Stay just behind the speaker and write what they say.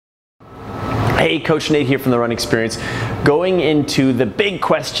Hey, Coach Nate here from The Run Experience. Going into the big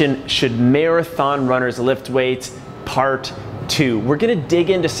question, should marathon runners lift weights, part 2. We're gonna dig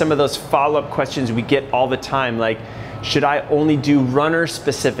into some of those follow-up questions we get all the time, like, should I only do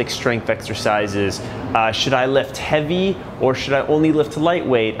runner-specific strength exercises? Should I lift heavy or should I only lift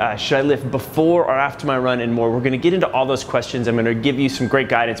lightweight? Should I lift before or after my run and more? We're gonna get into all those questions. I'm gonna give you some great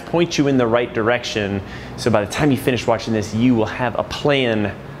guidance, point you in the right direction. So by the time you finish watching this, you will have a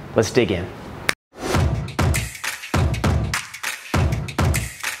plan. Let's dig in.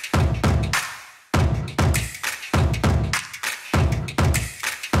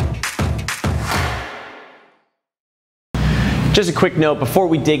 Just a quick note before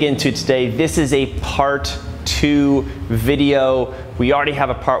we dig into today, this is a part 2 video. We already have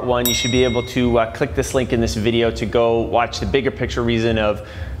a part 1. You should be able to click this link in this video to go watch the bigger picture reason of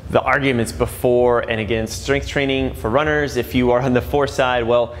the arguments before and against strength training for runners. If you are on the for side,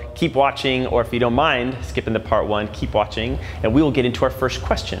 well, keep watching, or if you don't mind skipping the part 1, keep watching, and we will get into our first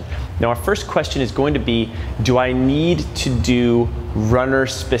question. Now, our first question is going to be, do I need to do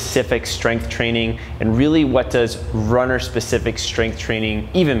runner-specific strength training? And really, what does runner-specific strength training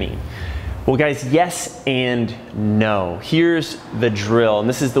even mean? Well, guys, yes and no. Here's the drill, and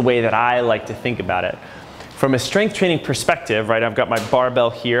this is the way that I like to think about it. From a strength training perspective, right, I've got my barbell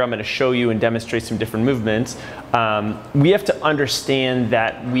here. I'm gonna show you and demonstrate some different movements. We have to understand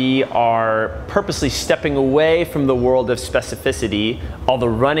that we are purposely stepping away from the world of specificity, all the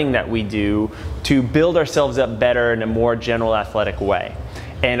running that we do, to build ourselves up better in a more general athletic way.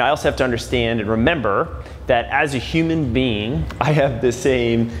 And I also have to understand and remember that as a human being, I have the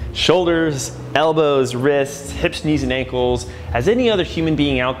same shoulders, elbows, wrists, hips, knees, and ankles as any other human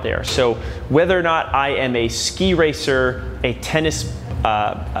being out there. So whether or not I am a ski racer, a tennis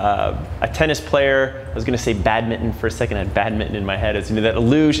player, I was gonna say badminton for a second, I had badminton in my head, as you know, that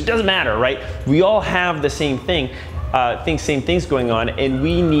luge, it doesn't matter, right? We all have the same thing. Same things going on, and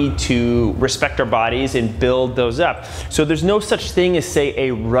we need to respect our bodies and build those up. So there's no such thing as, say,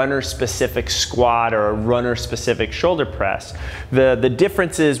 a runner-specific squat or a runner-specific shoulder press. The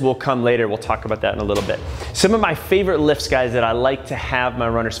differences will come later. We'll talk about that in a little bit. Some of my favorite lifts, guys, that I like to have my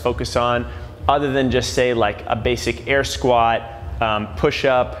runners focus on, other than just, say, like a basic air squat,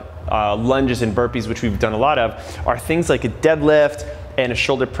 push-up, lunges and burpees, which we've done a lot of, are things like a deadlift and a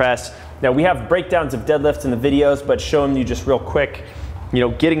shoulder press. Now, we have breakdowns of deadlifts in the videos, but showing you just real quick, you know,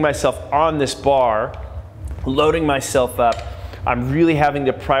 getting myself on this bar, loading myself up. I'm really having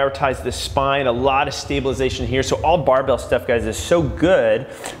to prioritize the spine, a lot of stabilization here. So all barbell stuff, guys, is so good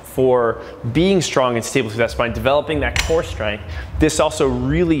for being strong and stable through that spine, developing that core strength. This also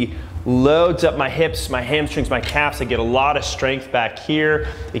really loads up my hips, my hamstrings, my calves. I get a lot of strength back here.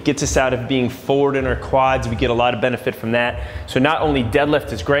 It gets us out of being forward in our quads. We get a lot of benefit from that. So not only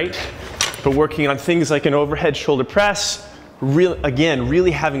deadlift is great, but working on things like an overhead shoulder press,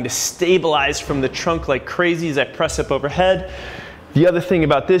 really having to stabilize from the trunk like crazy as I press up overhead. The other thing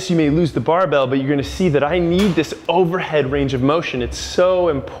about this, you may lose the barbell, but you're gonna see that I need this overhead range of motion. It's so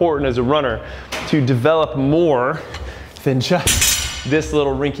important as a runner to develop more than just this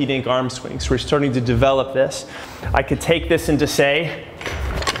little rinky-dink arm swing. So we're starting to develop this. I could take this into, say,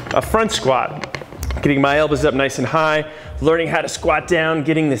 a front squat, getting my elbows up nice and high, learning how to squat down,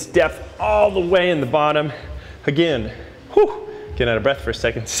 getting this depth all the way in the bottom. Again, getting out of breath for a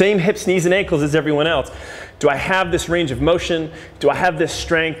second. Same hips, knees, and ankles as everyone else. Do I have this range of motion? Do I have this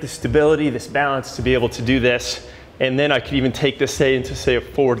strength, this stability, this balance to be able to do this? And then I could even take this, say, into, say, a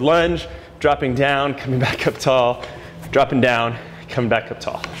forward lunge, dropping down, coming back up tall, dropping down, coming back up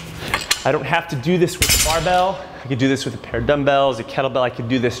tall. I don't have to do this with a barbell. I could do this with a pair of dumbbells, a kettlebell. I could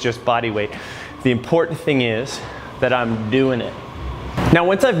do this just body weight. The important thing is that I'm doing it. Now,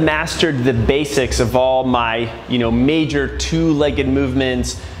 once I've mastered the basics of all my, major two-legged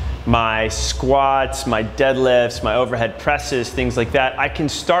movements, my squats, my deadlifts, my overhead presses, things like that, I can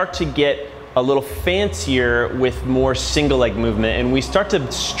start to get a little fancier with more single leg movement. And we start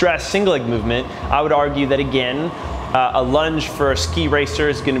to stress single leg movement. I would argue that, again, a lunge for a ski racer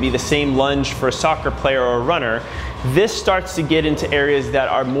is going to be the same lunge for a soccer player or a runner. This starts to get into areas that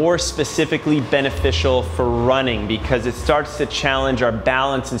are more specifically beneficial for running, because it starts to challenge our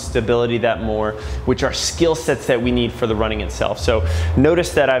balance and stability that more, which are skill sets that we need for the running itself. So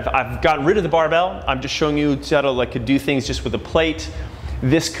notice that I've gotten rid of the barbell. I'm just showing you how to do things just with a plate.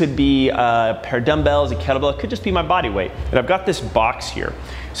 This could be a pair of dumbbells, a kettlebell. It could just be my body weight. And I've got this box here.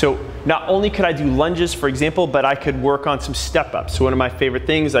 So not only could I do lunges, for example, but I could work on some step ups. So one of my favorite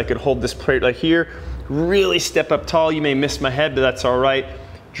things, I could hold this plate right here, really step up tall. You may miss my head, but that's all right.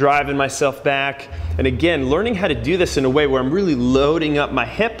 Driving myself back. And again, learning how to do this in a way where I'm really loading up my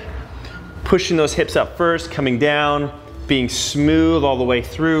hip, pushing those hips up first, coming down, being smooth all the way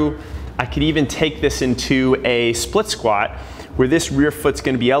through. I could even take this into a split squat where this rear foot's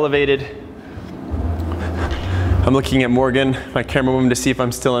gonna be elevated. I'm looking at Morgan, my camerawoman, to see if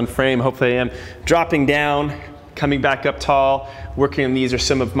I'm still in frame. Hopefully I am. Dropping down, coming back up tall. Working on these are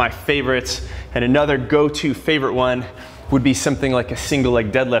some of my favorites. And another go-to favorite one would be something like a single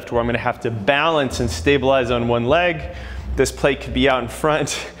leg deadlift, where I'm gonna have to balance and stabilize on one leg. This plate could be out in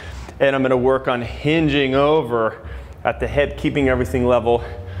front, and I'm gonna work on hinging over at the hip, keeping everything level,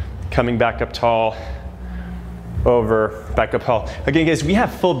 coming back up tall, over, back up tall. Again, guys, we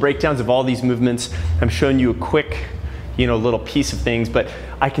have full breakdowns of all these movements. I'm showing you a quick, little piece of things, but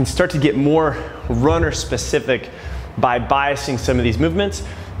I can start to get more runner specific by biasing some of these movements,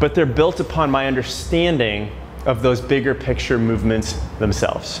 but they're built upon my understanding of those bigger picture movements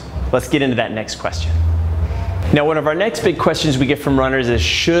themselves. Let's get into that next question. Now, one of our next big questions we get from runners is,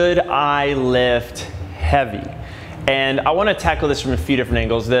 should I lift heavy? And I want to tackle this from a few different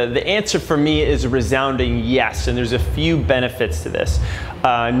angles. The answer for me is a resounding yes, and there's a few benefits to this.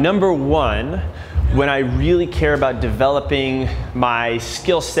 Number one, when I really care about developing my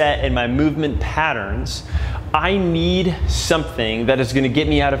skill set and my movement patterns, I need something that is going to get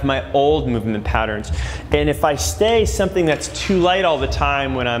me out of my old movement patterns. And if I stay something that's too light all the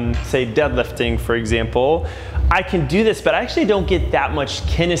time when I'm, say, deadlifting, for example, I can do this, but I actually don't get that much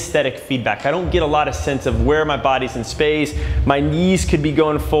kinesthetic feedback. I don't get a lot of sense of where my body's in space. My knees could be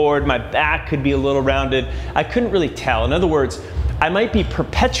going forward, my back could be a little rounded. I couldn't really tell. In other words, I might be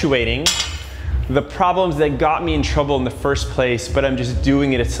perpetuating the problems that got me in trouble in the first place, but I'm just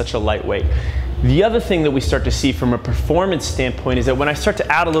doing it at such a lightweight. The other thing that we start to see from a performance standpoint is that when I start to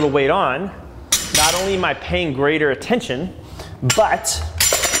add a little weight on, not only am I paying greater attention, but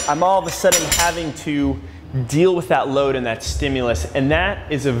I'm all of a sudden having to deal with that load and that stimulus, and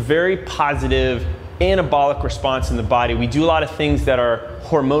that is a very positive anabolic response in the body. We do a lot of things that are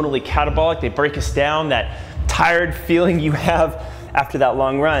hormonally catabolic. They break us down, that tired feeling you have after that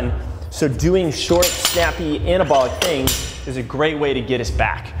long run. So doing short, snappy, anabolic things is a great way to get us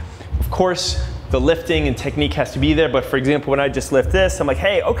back. Of course, the lifting and technique has to be there, but for example, when I just lift this, I'm like,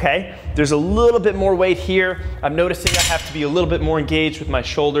 hey, okay, there's a little bit more weight here. I'm noticing I have to be a little bit more engaged with my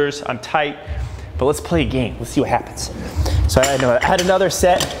shoulders. I'm tight, but let's play a game. Let's see what happens. So I had another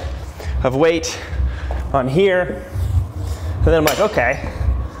set of weight on here, and then I'm like, okay,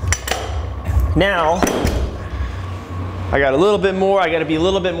 now I got a little bit more. I got to be a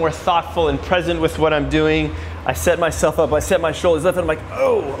little bit more thoughtful and present with what I'm doing. I set myself up, I set my shoulders up, and I'm like,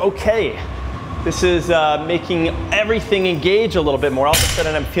 oh, okay. This is making everything engage a little bit more. All of a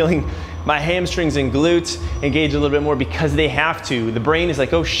sudden I'm feeling my hamstrings and glutes engage a little bit more because they have to. The brain is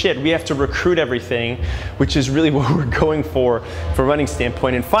like, oh shit, we have to recruit everything, which is really what we're going for from a running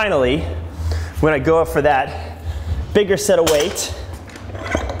standpoint. And finally, when I go up for that bigger set of weight,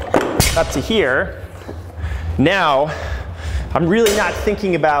 up to here, now I'm really not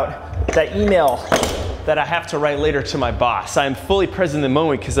thinking about that email that I have to write later to my boss. I'm fully present in the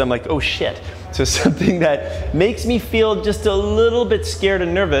moment because I'm like, oh shit. So something that makes me feel just a little bit scared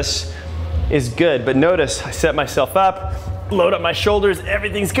and nervous is good. But notice I set myself up, load up my shoulders,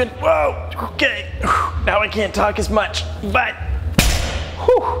 everything's good. Whoa, okay. Now I can't talk as much, but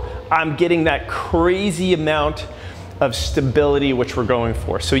whew, I'm getting that crazy amount of stability which we're going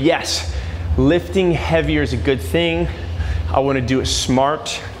for. So yes, lifting heavier is a good thing. I want to do it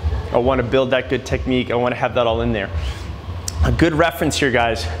smart. I want to build that good technique. I want to have that all in there. A good reference here,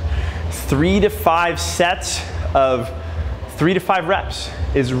 guys, 3 to 5 sets of 3 to 5 reps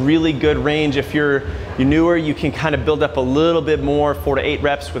is really good range. If you're newer, you can kind of build up a little bit more, 4 to 8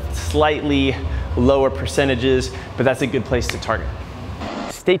 reps with slightly lower percentages, but that's a good place to target.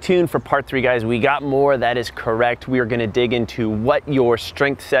 Stay tuned for part 3, guys. We got more, that is correct. We are gonna dig into what your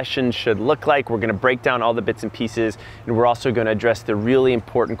strength session should look like. We're gonna break down all the bits and pieces, and we're also gonna address the really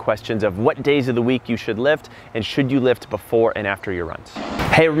important questions of what days of the week you should lift, and should you lift before and after your runs.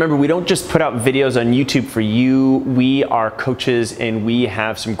 Hey, remember, we don't just put out videos on YouTube for you. We are coaches, and we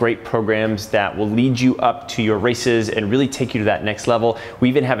have some great programs that will lead you up to your races and really take you to that next level. We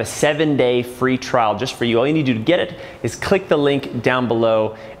even have a 7-day free trial just for you. All you need to do to get it is click the link down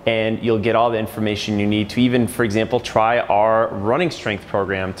below, and you'll get all the information you need to even, for example, try our running strength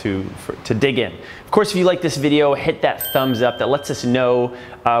program to dig in. Of course, if you like this video, hit that thumbs up. That lets us know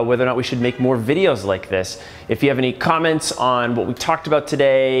whether or not we should make more videos like this. If you have any comments on what we talked about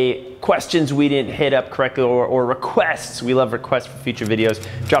today, questions we didn't hit up correctly, or requests. We love requests for future videos.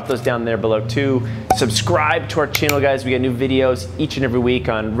 Drop those down there below too. Subscribe to our channel, guys. We got new videos each and every week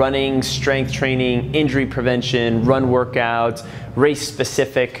on running, strength training, injury prevention, run workouts, race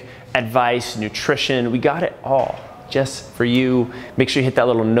specific advice, nutrition. We got it all just for you. Make sure you hit that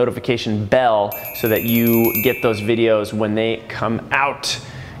little notification bell so that you get those videos when they come out.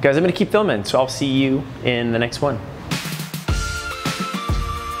 Guys, I'm gonna keep filming, so I'll see you in the next one.